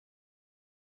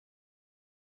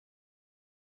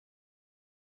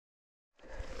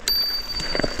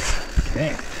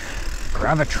thing.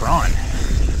 Gravitron.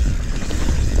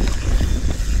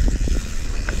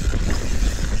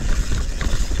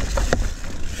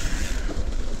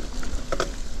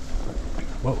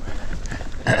 Whoa.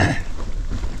 The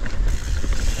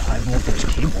high voltage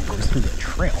cable goes through the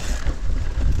trail.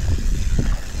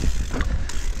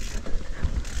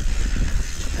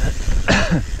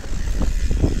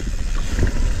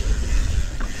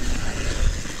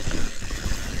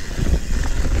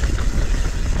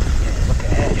 Look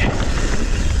ahead.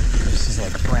 This is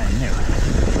like brand new.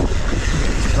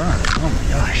 It's burned. Oh my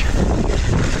gosh.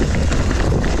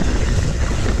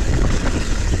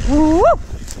 Woo!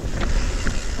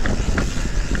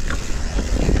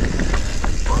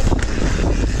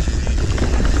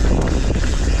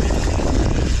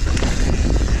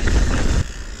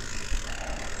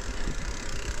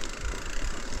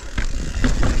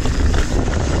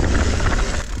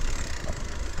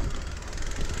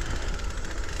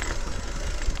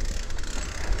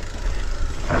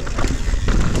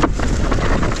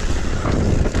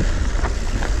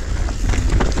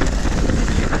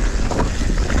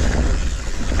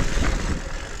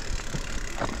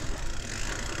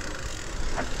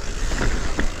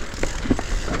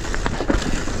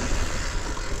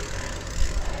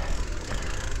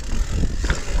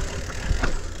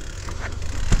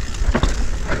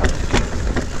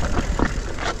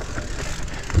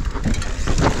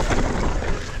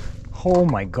 Oh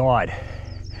my God.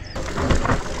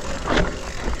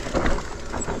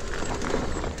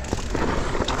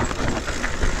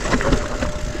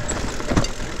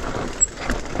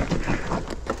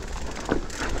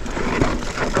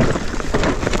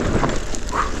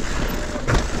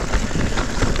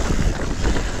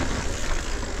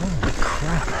 Holy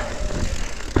crap.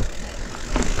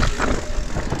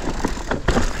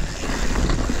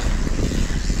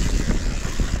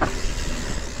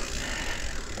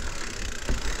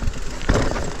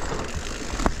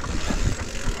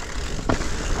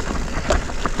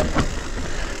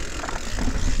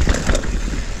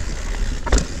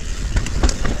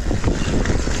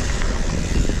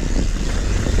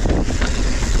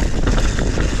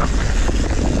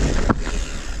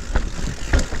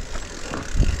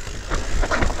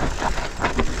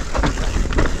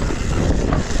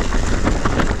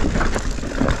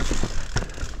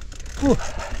 Whew.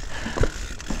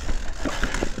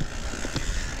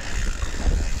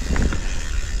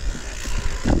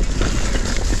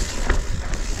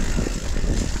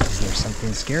 Is there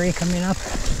something scary coming up?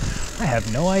 I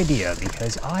have no idea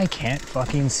because I can't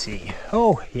fucking see.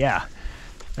 Oh yeah,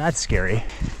 that's scary.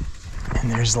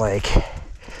 And there's like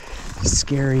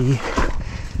scary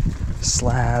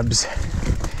slabs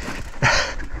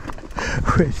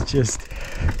with just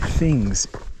things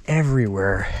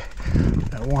everywhere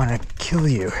that want to kill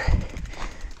you.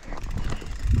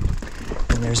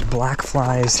 And there's black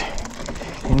flies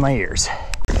in my ears.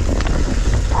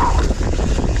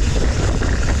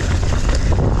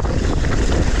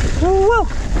 Woo woo!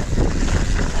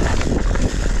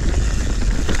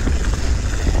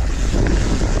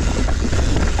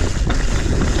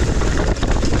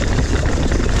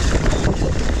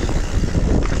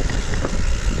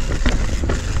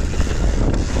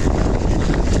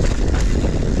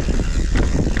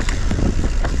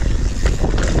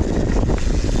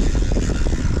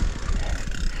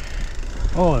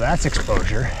 Oh, that's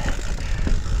exposure.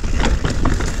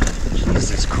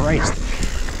 Jesus Christ.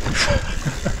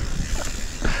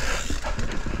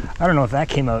 I don't know if that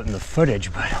came out in the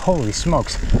footage, but holy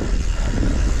smokes.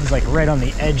 It was like right on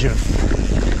the edge of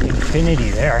infinity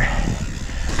there.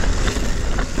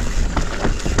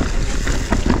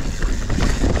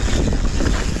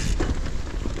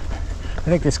 I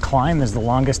think this climb is the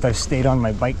longest I've stayed on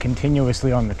my bike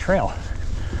continuously on the trail.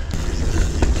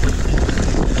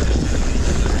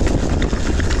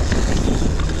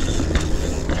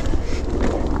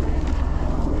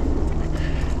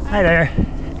 Hi there.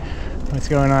 What's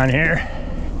going on here?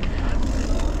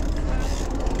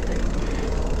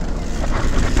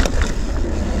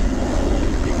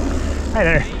 Hi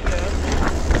there.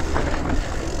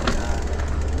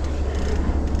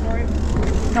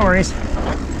 No worries.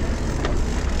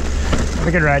 Have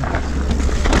a good ride.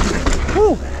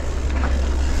 Woo!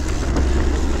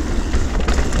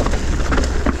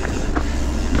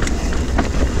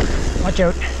 Watch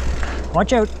out.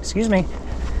 Watch out. Excuse me.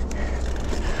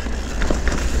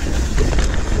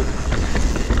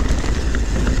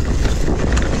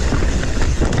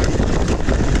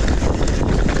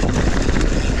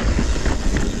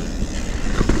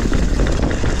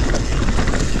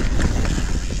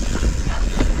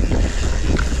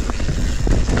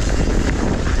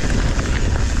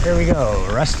 There we go,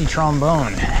 Rusty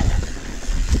Trombone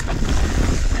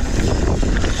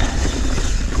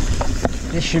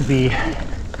This should be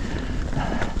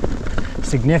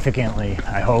significantly,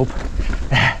 I hope,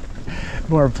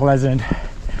 more pleasant.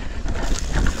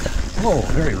 Oh,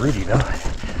 very rooty though.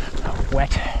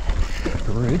 Wet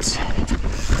roots.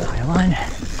 High line.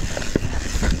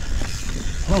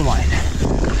 Low line.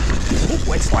 Oh,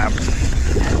 wet slab.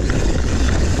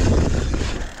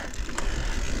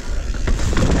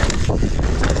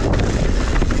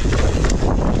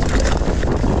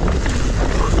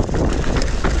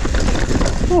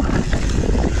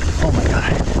 Oh my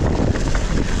God.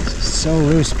 This is so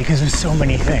loose because of so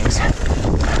many things.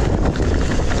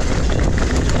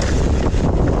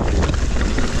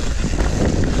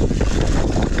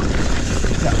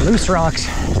 Got loose rocks,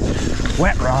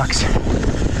 wet rocks,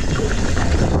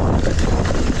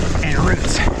 and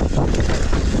roots.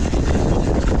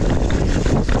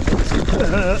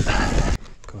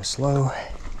 Go slow,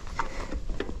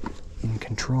 in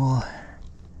control.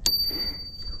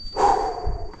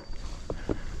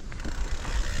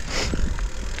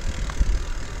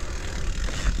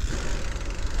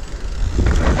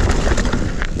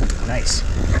 Nice.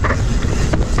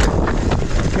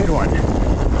 Good one.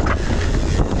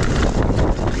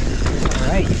 All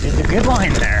right, you did the good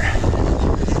line there.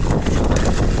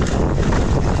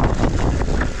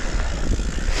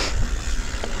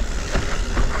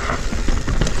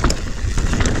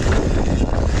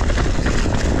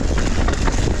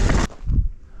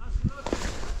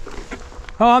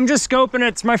 Oh, I'm just scoping it.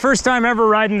 It's my first time ever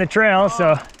riding the trail,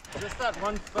 so. Just that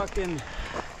one fucking,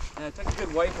 yeah, I took a good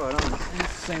wipeout on this.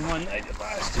 It's the same one I did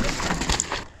last year.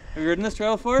 Have you ridden this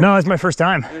trail before? No, it's my first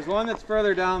time. There's one that's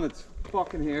further down that's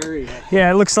fucking hairy.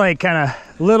 Yeah, it looks like kind of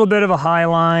a little bit of a high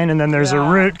line, and then there's a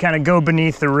root, kind of go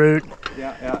beneath the root.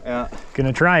 Yeah.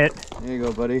 Gonna try it. There you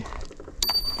go, buddy.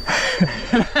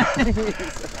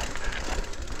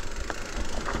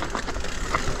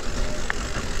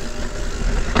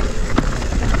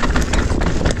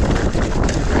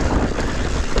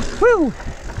 Woo!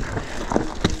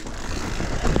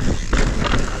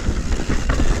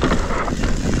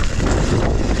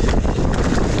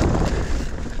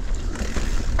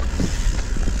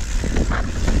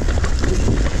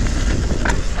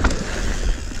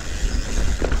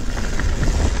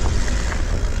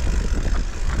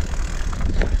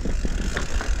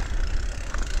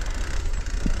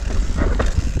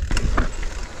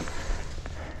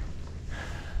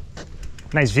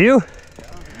 Nice view.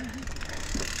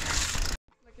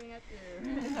 Looking at you.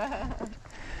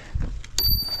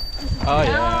 Oh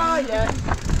yeah. Oh yeah.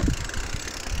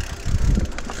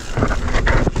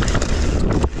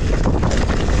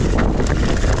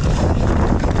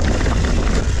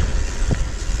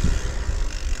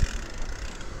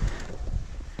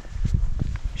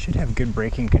 Should have good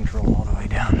braking control all the way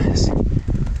down this.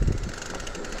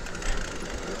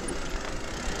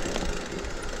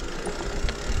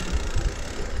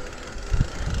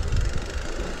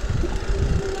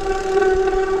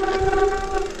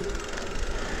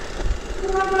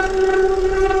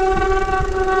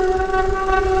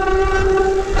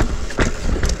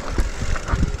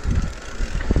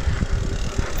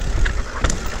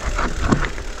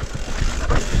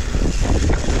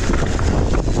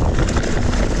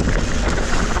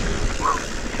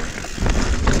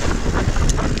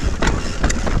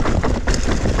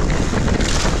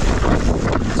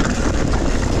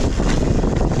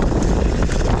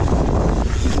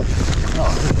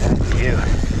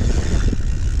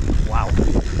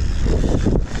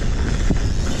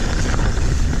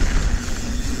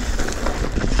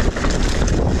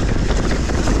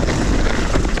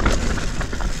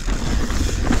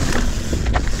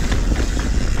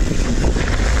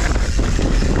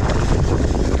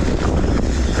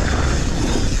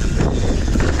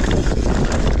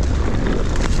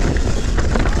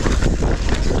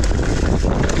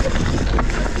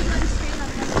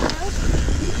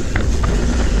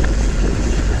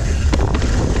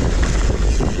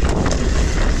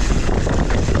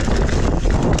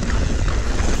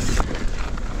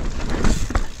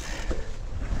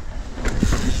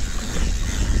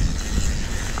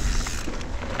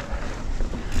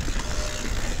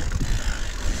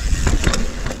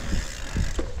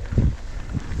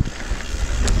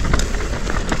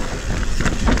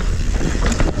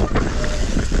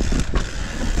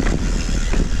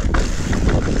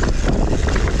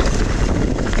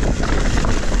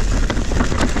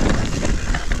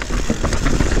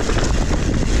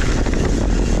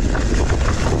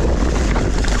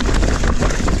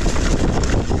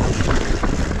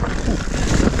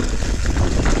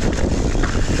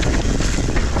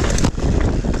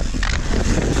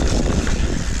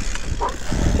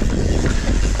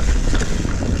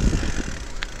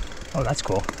 Oh, that's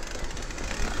cool.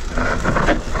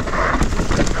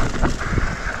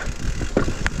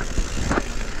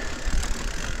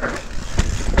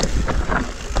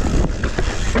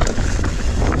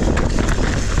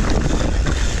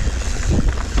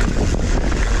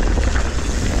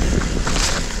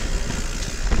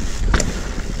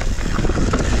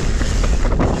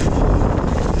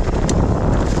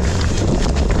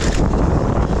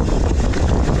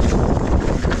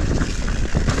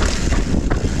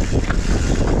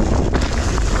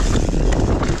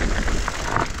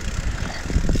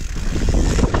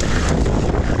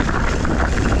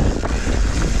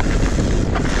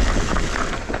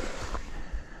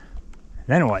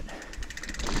 Then what?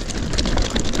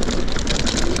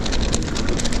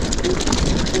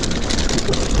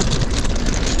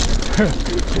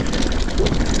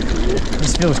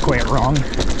 This feels quite wrong.